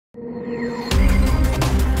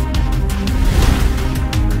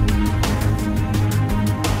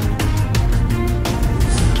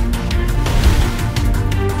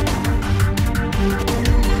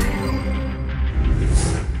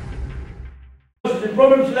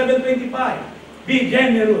Proverbs 11:25. Be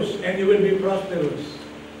generous and you will be prosperous.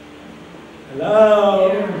 Hello?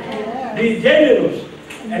 Yes. Be generous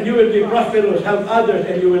and you will be prosperous. Help others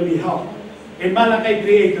and you will be helped. In Malachi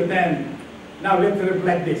 3:8-10. Now let's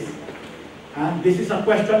reflect this. This is a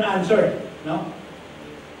question answer. No?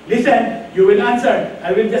 Listen, you will answer.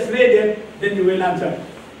 I will just read it, then you will answer.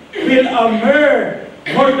 Will a mere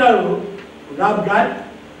mortal rob God?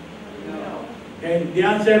 No. Okay, the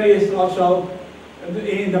answer is also,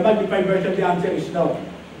 in the Multiplied version, the answer is no.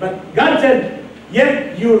 But God said,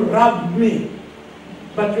 yet you robbed me.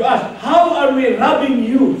 But you ask, how are we robbing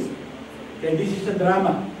you? Okay, this is a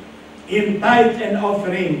drama. In tithes and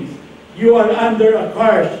offerings, you are under a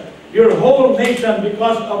curse. Your whole nation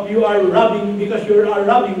because you are robbing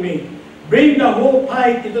me. Bring the whole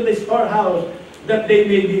tithe into the storehouse, that they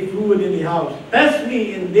may be food in the house. Test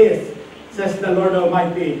me in this, says the Lord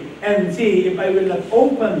Almighty, and see if I will not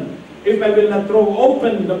throw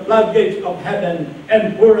open the floodgates of heaven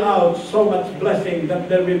and pour out so much blessing that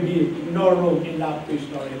there will be no room enough to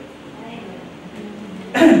store it.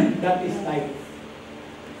 That is tithe.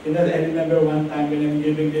 You know, I remember one time when I'm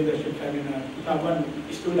giving leadership seminar, someone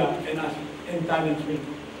stood up and asked and challenged me,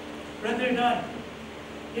 Brother Don,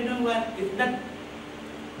 you know what? It's not,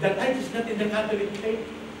 the tithe is not in the Catholic faith.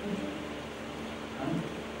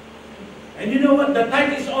 And you know what? The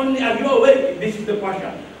tithe is only, are you aware? This is the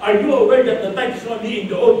question. Are you aware that the tithe is only in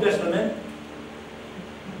the Old Testament?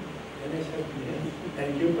 And I said, yes.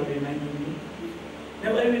 Thank you for reminding me.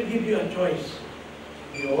 Now I will give you a choice.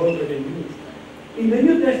 The Old or the New. In the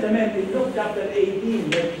New Testament, in Luke chapter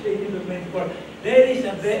 18, verses 18 to 24, there is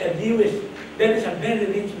a very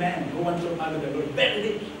rich man who wants to follow the Lord. Very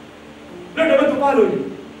rich. Lord, I want to follow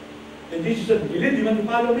you. And Jesus said, really, do you want to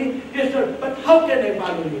follow me? Yes, sir. But how can I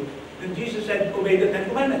follow you? Then Jesus said, obey the 10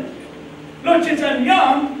 Commandments. Lord, since I'm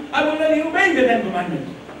young, I will only obey the 10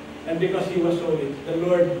 Commandments. And because he was so rich, the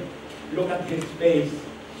Lord looked at his face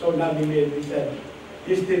so lovingly and he said,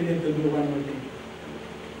 you still need to do one more thing.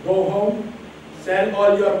 Go home, sell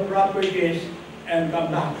all your properties, and come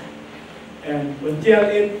back. And sell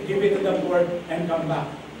it, give it to the poor, and come back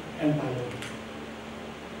and follow me.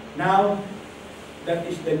 Now, that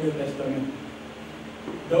is the New Testament.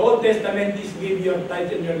 The Old Testament is give your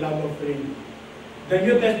tithe and your love offering. The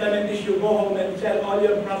New Testament is you go home and sell all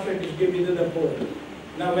your properties, give it to the poor.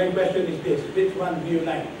 Now my question is this, which one do you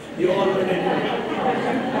like? The Old or the New?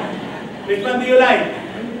 Which one do you like?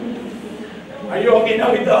 Are you okay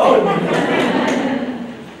now with the Old?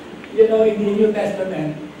 You know, in the New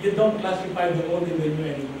Testament, you don't classify the Old and the New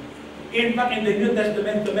anymore. In fact, in the New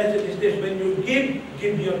Testament, the message is this, when you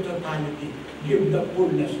give your totality, give the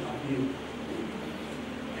fullness of you.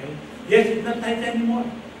 Okay? Yes, it's not tithe anymore.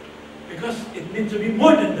 Because it needs to be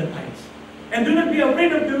more than the tithes. And do not be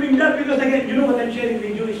afraid of doing that, because again, you know what I'm sharing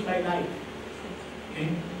with you is my life. Okay?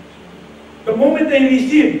 The moment I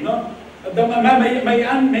receive, no,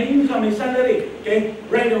 my income, my salary, okay,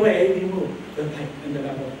 right away I remove the tithe and the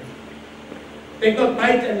love offering. Take out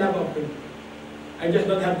tithe and love offering. I just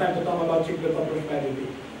don't have time to talk about secret of prosperity.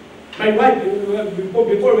 My wife,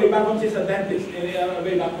 before way back home, she's a dentist,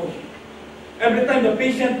 way back home. Every time the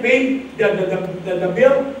patient pays the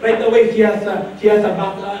bill, right away she has a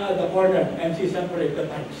box at the corner and she separates the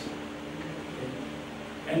tithes. Okay.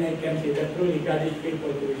 And I can see that truly God is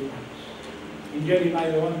faithful to his tithes. In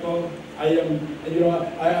Jeremiah 1:12, I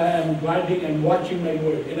am guarding and watching my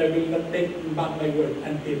word, and I will not take back my word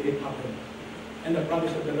until it happens. And the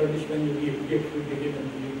promise of the Lord is when you give, gift will be given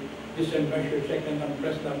to you. This and measure, second, and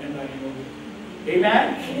press down and running over.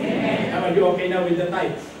 Amen? Amen. Are you okay now with the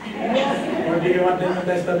tithes? Yes. Or do you want the New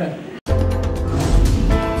Testament?